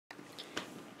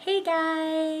Hey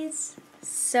guys!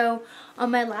 So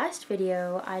on my last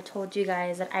video I told you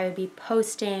guys that I would be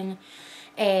posting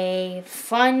a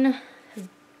fun,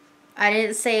 I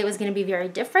didn't say it was going to be very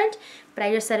different, but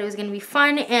I just said it was going to be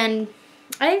fun, and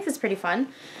I think it's pretty fun.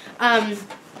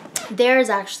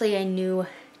 There's actually a new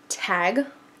tag,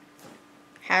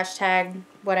 hashtag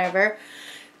whatever,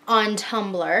 on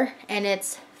Tumblr, and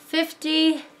it's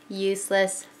 50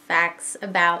 useless facts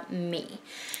about me.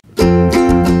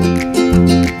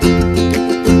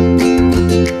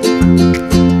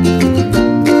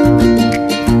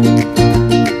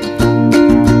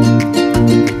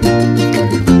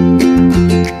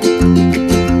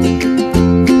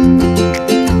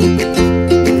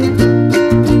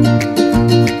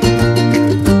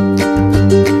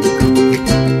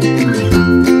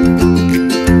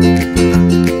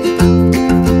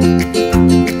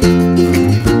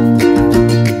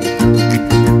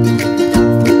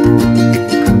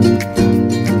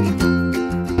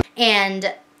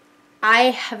 And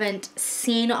I haven't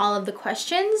seen all of the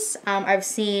questions. I've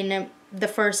seen the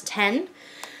first 10.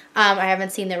 I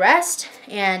haven't seen the rest,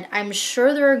 and I'm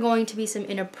sure there are going to be some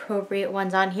inappropriate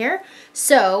ones on here.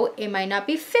 So it might not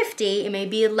be 50, it may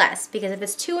be less, because if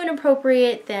it's too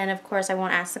inappropriate, then of course I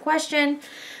won't ask the question.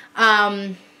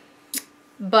 But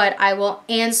I will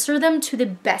answer them to the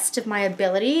best of my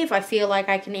ability. If I feel like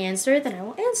I can answer it, then I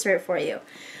will answer it for you.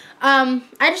 I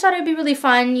just thought it'd be really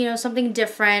fun, you know, something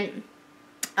different,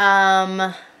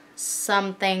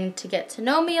 something to get to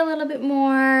know me a little bit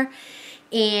more,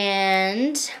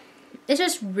 and it's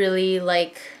just really,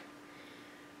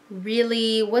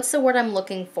 what's the word I'm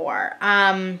looking for?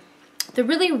 The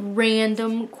really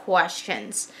random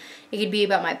questions. It could be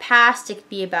about my past, it could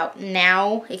be about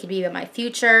now, it could be about my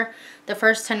future. The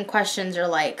first 10 questions are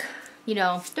like, you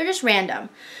know, they're just random.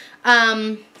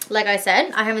 Like I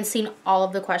said, I haven't seen all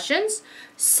of the questions,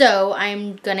 so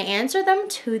I'm gonna answer them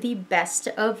to the best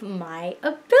of my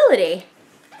ability.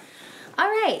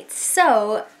 Alright,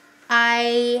 so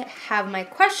I have my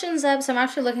questions up, so I'm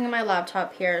actually looking at my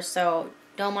laptop here, so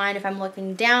don't mind if I'm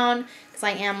looking down, because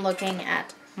I am looking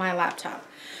at my laptop.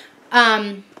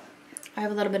 I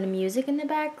have a little bit of music in the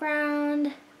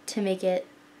background to make it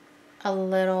a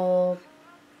little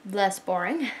less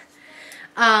boring.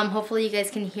 Hopefully you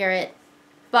guys can hear it.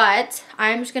 But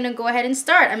I'm just going to go ahead and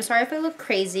start. I'm sorry if I look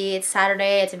crazy. It's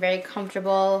Saturday. It's a very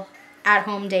comfortable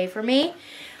at-home day for me.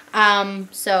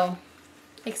 So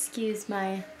excuse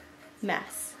my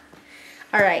mess.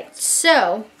 Alright,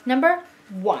 so number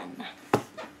 1.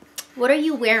 What are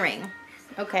you wearing?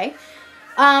 Okay.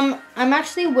 I'm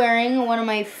actually wearing one of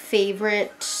my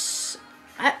favorite...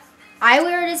 I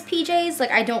wear it as PJs.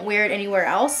 Like, I don't wear it anywhere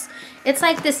else. It's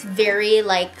like this very,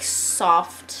 like,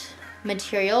 soft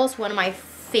material. It's one of my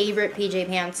favorite PJ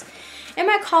pants, and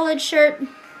my collared shirt,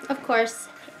 of course,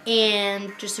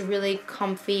 and just a really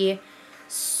comfy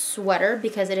sweater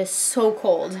because it is so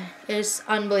cold. It is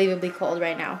unbelievably cold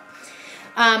right now.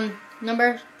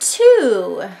 Number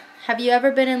 2, have you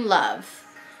ever been in love?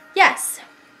 Yes.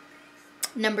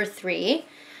 Number 3,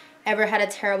 ever had a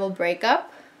terrible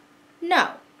breakup?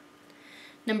 No.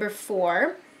 Number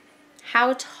 4,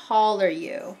 how tall are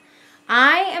you?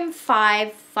 I am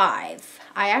 5'5".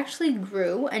 I actually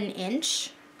grew an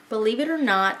inch, believe it or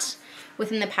not,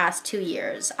 within the past 2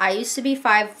 years. I used to be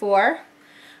 5'4",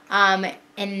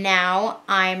 and now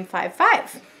I'm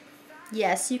 5'5".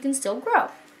 Yes, you can still grow.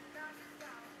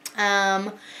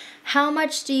 How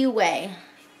much do you weigh?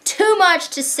 Too much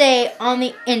to say on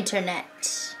the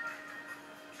internet.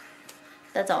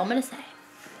 That's all I'm going to say.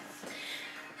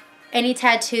 Any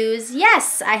tattoos?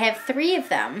 Yes, I have 3 of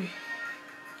them.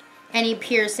 Any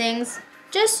piercings?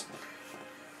 Just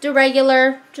the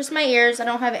regular, just my ears. I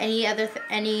don't have any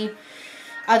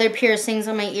other piercings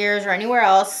on my ears or anywhere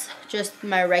else. Just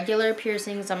my regular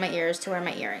piercings on my ears to wear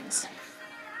my earrings.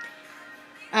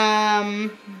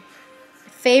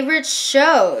 Favorite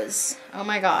shows? Oh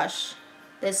my gosh.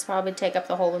 This will probably take up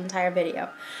the whole entire video.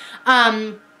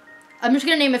 I'm just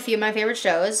going to name a few of my favorite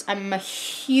shows. I'm a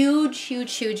huge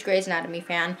Grey's Anatomy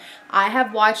fan. I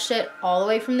have watched it all the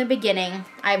way from the beginning.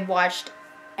 I've watched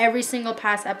every single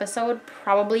past episode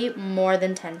probably more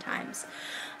than 10 times.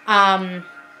 If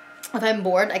I'm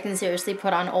bored, I can seriously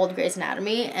put on old Grey's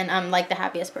Anatomy, and I'm like the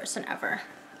happiest person ever.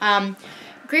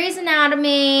 Grey's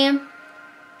Anatomy,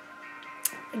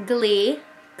 Glee.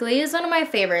 Glee is one of my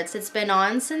favorites. It's been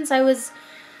on since I was,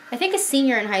 I think, a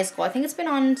senior in high school. I think it's been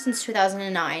on since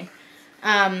 2009.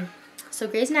 So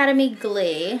Grey's Anatomy,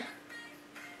 Glee, oh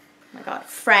my god,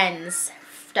 Friends,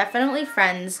 definitely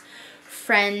Friends.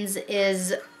 Friends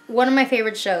is one of my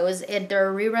favorite shows. There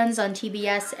are reruns on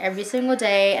TBS every single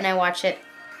day, and I watch it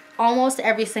almost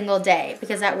every single day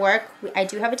because at work, I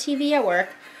do have a TV at work,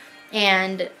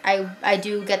 and I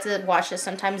do get to watch this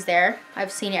sometimes there.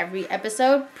 I've seen every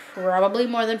episode probably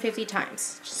more than 50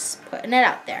 times. Just putting it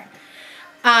out there.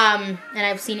 And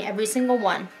I've seen every single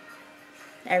one.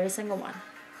 Every single one.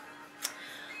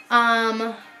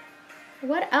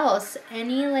 What else?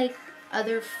 Any, like,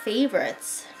 other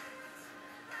favorites?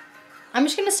 I'm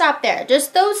just gonna stop there.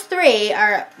 Just those 3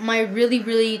 are my really,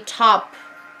 really top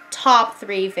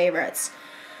 3 favorites.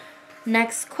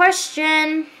 Next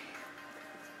question.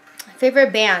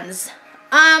 Favorite bands.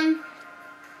 I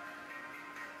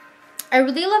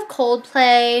really love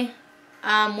Coldplay,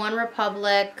 One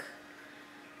Republic.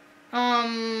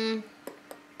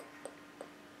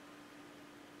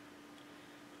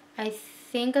 I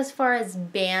think as far as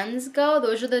bands go,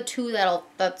 those are the 2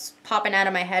 that's popping out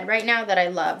of my head right now that I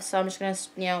love. So I'm just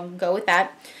gonna, go with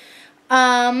that.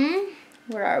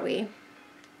 Where are we?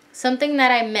 Something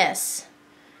that I miss.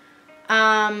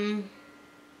 I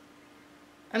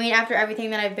mean, after everything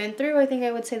that I've been through, I think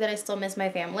I would say that I still miss my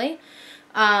family.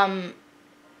 I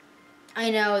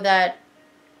know that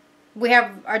we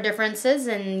have our differences,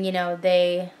 and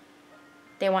they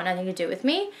want nothing to do with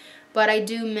me. But I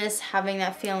do miss having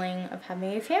that feeling of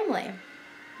having a family.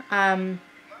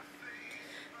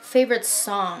 Favorite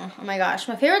song. Oh my gosh.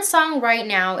 My favorite song right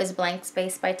now is Blank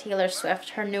Space by Taylor Swift.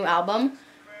 Her new album.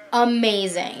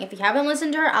 Amazing. If you haven't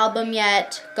listened to her album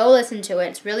yet, go listen to it.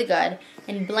 It's really good.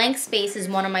 And Blank Space is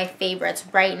one of my favorites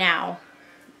right now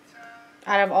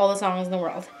out of all the songs in the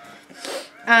world.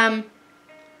 How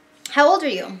old are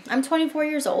you? I'm 24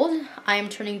 years old. I am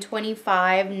turning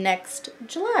 25 next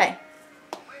July.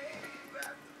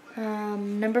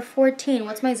 Number 14,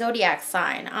 what's my zodiac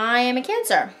sign? I am a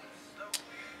Cancer.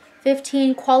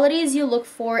 15, qualities you look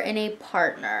for in a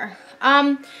partner.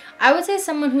 I would say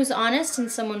someone who's honest and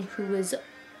someone who is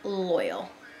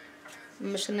loyal.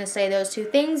 I'm just going to say those 2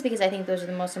 things because I think those are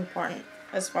the most important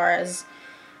as far as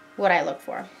what I look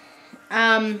for.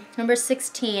 Number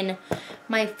 16,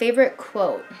 my favorite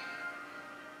quote.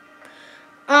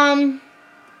 I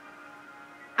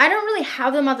don't really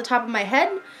have them off the top of my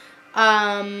head.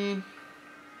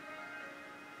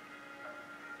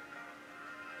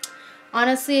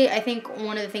 Honestly, I think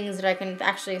one of the things that I can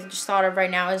actually just thought of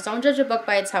right now is don't judge a book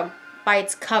by its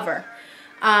cover.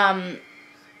 And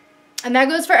that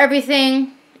goes for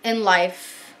everything in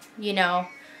life,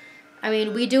 I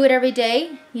mean, we do it every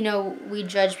day. We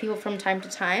judge people from time to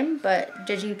time, but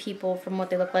judging people from what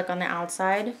they look like on the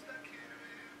outside,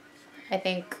 I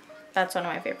think that's one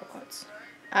of my favorite quotes.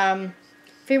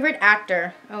 Favorite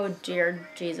actor. Oh, dear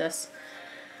Jesus.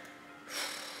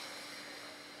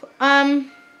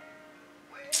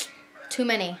 Too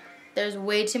many. There's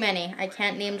way too many. I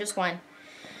can't name just one.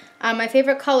 My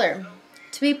favorite color.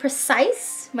 To be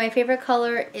precise, my favorite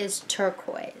color is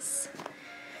turquoise.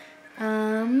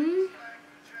 Let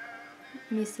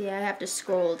me see. I have to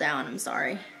scroll down. I'm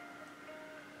sorry.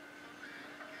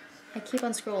 I keep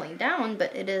on scrolling down,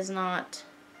 but it is not...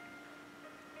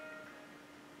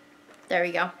 There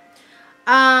we go.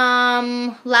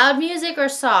 Loud music or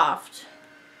soft?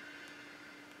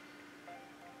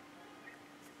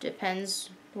 Depends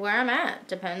where I'm at.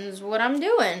 Depends what I'm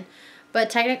doing. But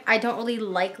technically, I don't really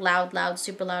like loud,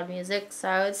 super loud music, so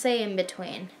I would say in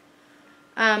between.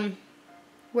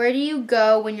 Where do you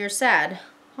go when you're sad?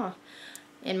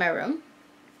 In my room.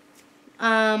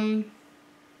 How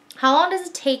long does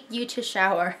it take you to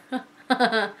shower?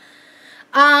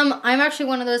 I'm actually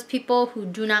one of those people who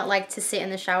do not like to sit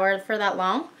in the shower for that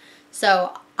long.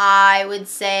 So I would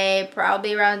say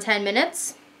probably around 10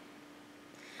 minutes.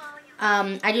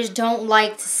 I just don't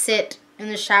like to sit in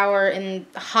the shower in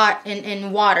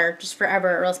water just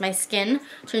forever, or else my skin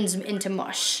turns into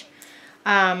mush.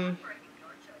 Let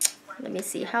me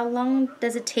see. How long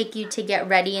does it take you to get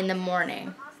ready in the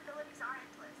morning?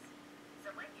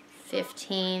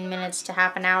 15 minutes to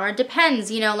half an hour. It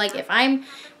depends, like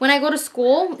when I go to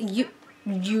school,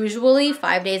 usually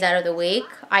 5 days out of the week,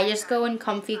 I just go in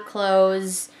comfy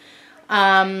clothes,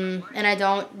 and I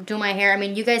don't do my hair. I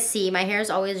mean, you guys see, my hair is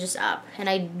always just up, and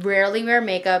I rarely wear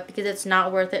makeup because it's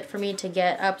not worth it for me to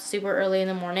get up super early in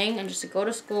the morning and just to go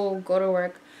to school, go to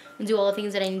work, and do all the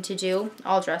things that I need to do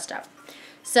all dressed up.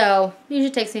 So, it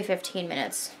usually takes me 15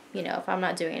 minutes, if I'm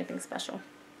not doing anything special.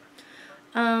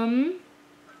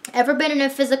 Ever been in a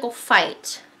physical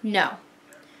fight? No.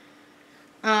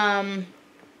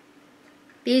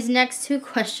 These next 2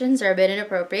 questions are a bit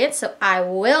inappropriate, so I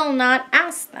will not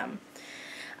ask them.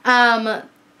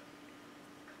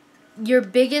 Your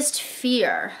biggest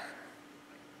fear?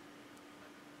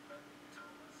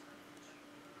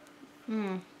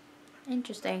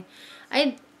 Interesting.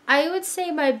 I would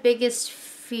say my biggest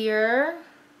fear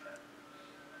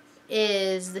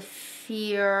is the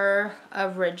fear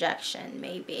of rejection,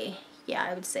 maybe. Yeah,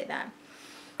 I would say that.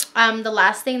 The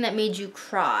last thing that made you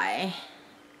cry.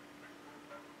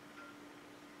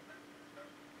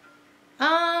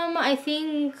 I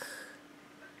think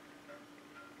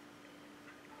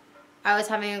I was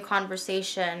having a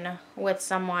conversation with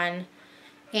someone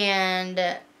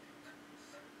and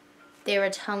they were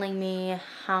telling me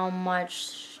how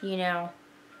much, you know,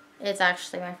 it's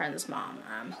actually my friend's mom,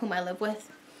 whom I live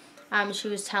with. She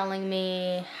was telling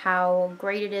me how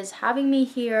great it is having me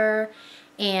here,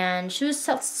 and she was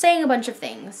saying a bunch of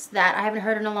things that I haven't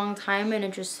heard in a long time, and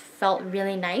it just felt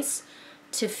really nice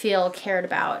to feel cared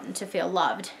about and to feel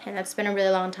loved. And it's been a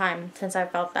really long time since I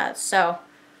felt that, so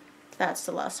that's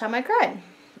the last time I cried.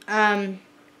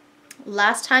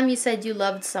 Last time you said you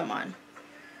loved someone.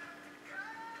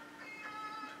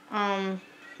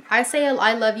 I say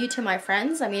I love you to my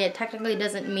friends. I mean, it technically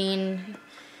doesn't mean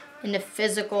in a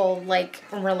physical, like,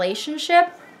 relationship.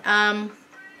 My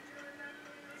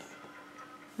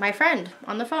friend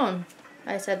on the phone,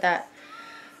 I said that.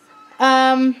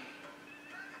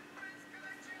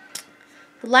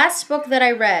 The last book that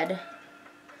I read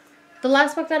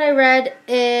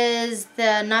is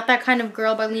the Not That Kind of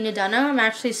Girl by Lena Dunham. I'm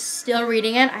actually still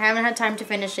reading it. I haven't had time to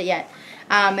finish it yet.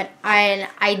 And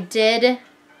I did,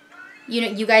 you know,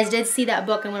 you guys did see that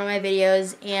book in one of my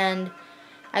videos, and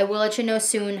I will let you know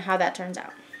soon how that turns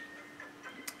out.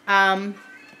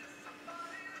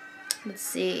 Let's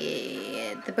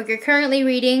see. The book you're currently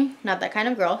reading, Not That Kind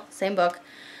of Girl, same book.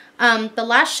 The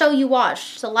last show you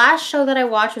watched. The last show that I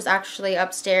watched was actually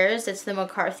upstairs. It's The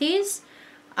McCarthys.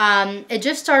 It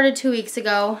just started 2 weeks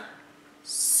ago.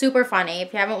 Super funny.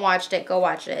 If you haven't watched it, go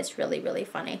watch it. It's really, really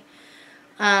funny.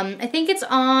 I think it's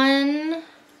on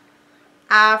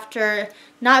after,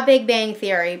 not Big Bang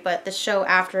Theory, but the show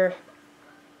after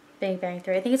Big Bang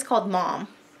Theory. I think it's called Mom.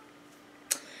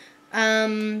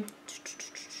 The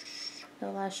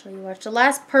last show you watched. The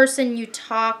last person you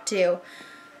talked to.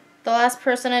 The last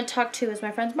person I talked to was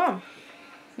my friend's mom.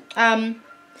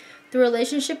 The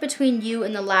relationship between you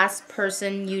and the last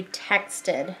person you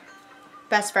texted.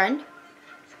 Best friend.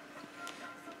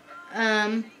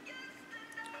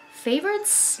 Favorite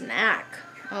snack.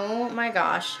 Oh my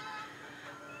gosh.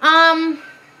 I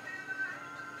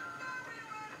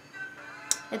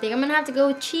think I'm gonna have to go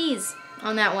with cheese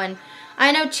on that one.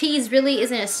 I know cheese really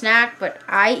isn't a snack, but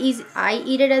I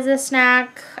eat it as a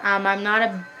snack. I'm not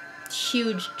a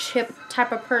huge chip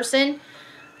type of person.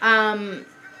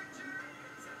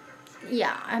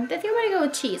 Yeah, I think I'm gonna go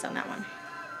with cheese on that one.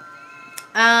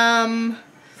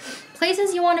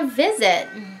 Places you want to visit.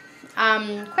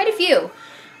 Quite a few.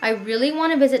 I really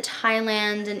want to visit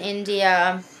Thailand and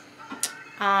India.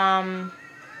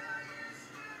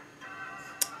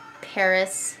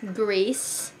 Paris,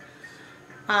 Greece.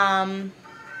 Bali,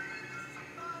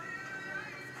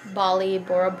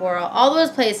 Bora Bora. All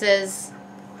those places.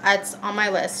 That's on my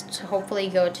list to hopefully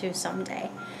go to someday.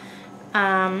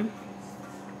 Where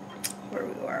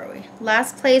are we?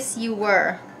 Last place you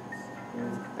were.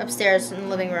 Upstairs in the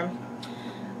living room.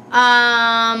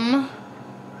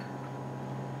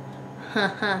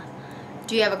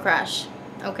 Do you have a crush?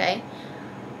 Okay.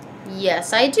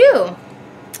 Yes, I do.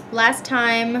 Last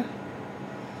time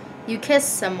you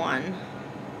kissed someone.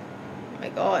 Oh my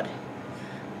god.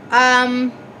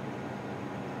 Oh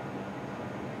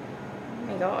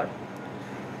my god.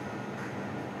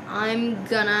 I'm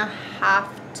gonna have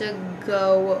to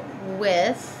go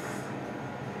with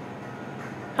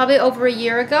probably over a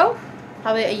year ago.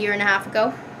 Probably a year and a half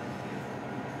ago.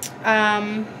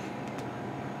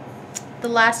 The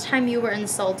last time you were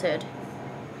insulted.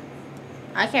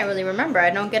 I can't really remember. I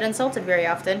don't get insulted very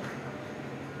often.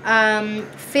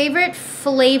 Favorite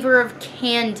flavor of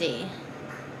candy.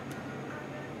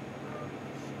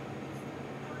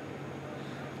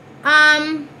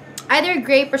 Either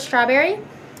grape or strawberry.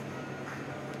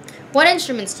 What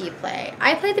instruments do you play?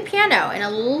 I play the piano and a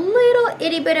little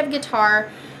itty bit of guitar.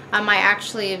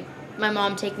 My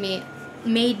mom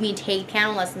made me take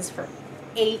piano lessons for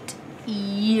 8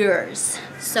 years.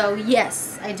 So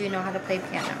yes, I do know how to play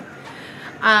piano.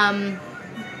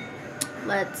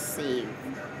 Let's see.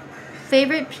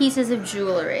 Favorite pieces of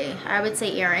jewelry. I would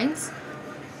say earrings.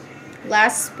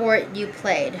 Last sport you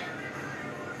played.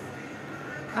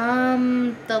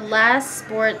 The last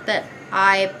sport that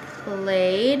I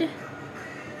played.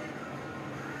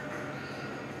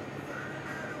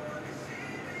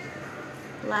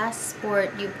 Last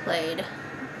sport you played.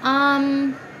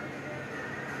 None.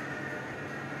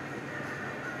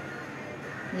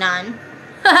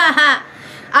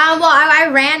 Well, I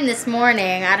ran this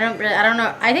morning. I don't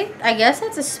know. I guess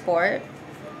that's a sport.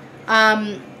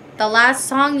 The last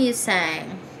song you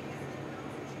sang.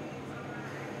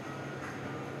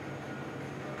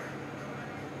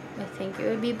 I think it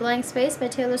would be Blank Space by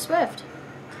Taylor Swift.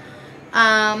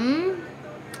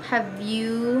 Have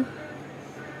you...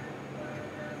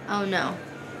 Oh, no.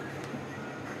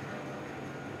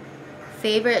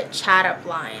 Favorite chat-up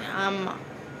line. I'm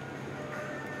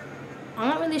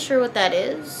not really sure what that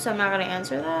is, so I'm not going to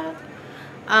answer that.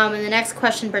 And the next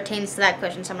question pertains to that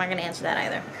question, so I'm not going to answer that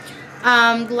either.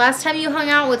 The last time you hung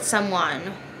out with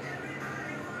someone?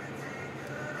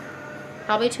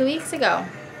 Probably 2 weeks ago.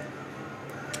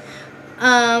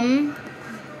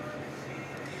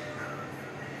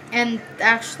 And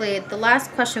actually, the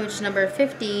last question, which is number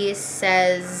 50,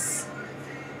 says,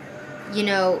 you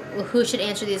know, who should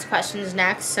answer these questions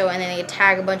next? So, and then they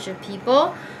tag a bunch of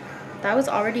people. That was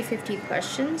already 50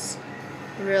 questions?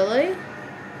 Really?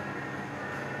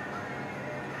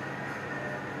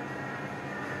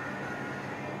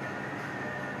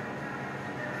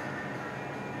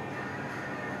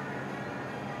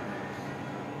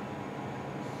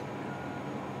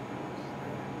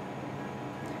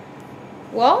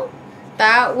 Well,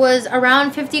 that was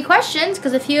around 50 questions,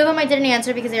 because a few of them I didn't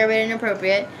answer because they were a bit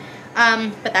inappropriate.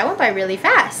 But that went by really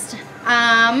fast.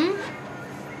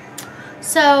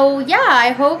 So yeah,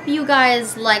 I hope you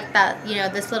guys like that, you know,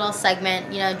 this little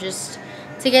segment, you know, just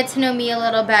to get to know me a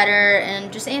little better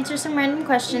and just answer some random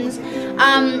questions.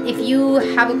 If you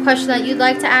have a question that you'd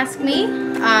like to ask me,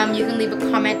 you can leave a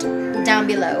comment down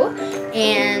below,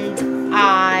 and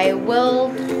I will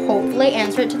hopefully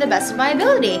answer it to the best of my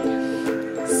ability.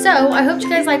 So, I hope you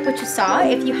guys like what you saw.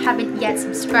 If you haven't yet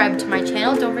subscribed to my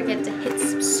channel, don't forget to hit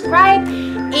subscribe.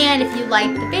 And if you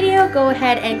liked the video, go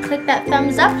ahead and click that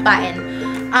thumbs up button.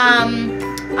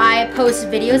 I post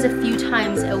videos a few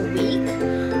times a week.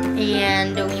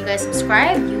 And when you guys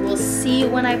subscribe, you will see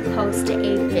when I post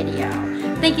a video.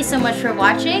 Thank you so much for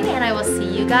watching, and I will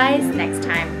see you guys next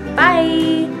time.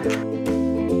 Bye!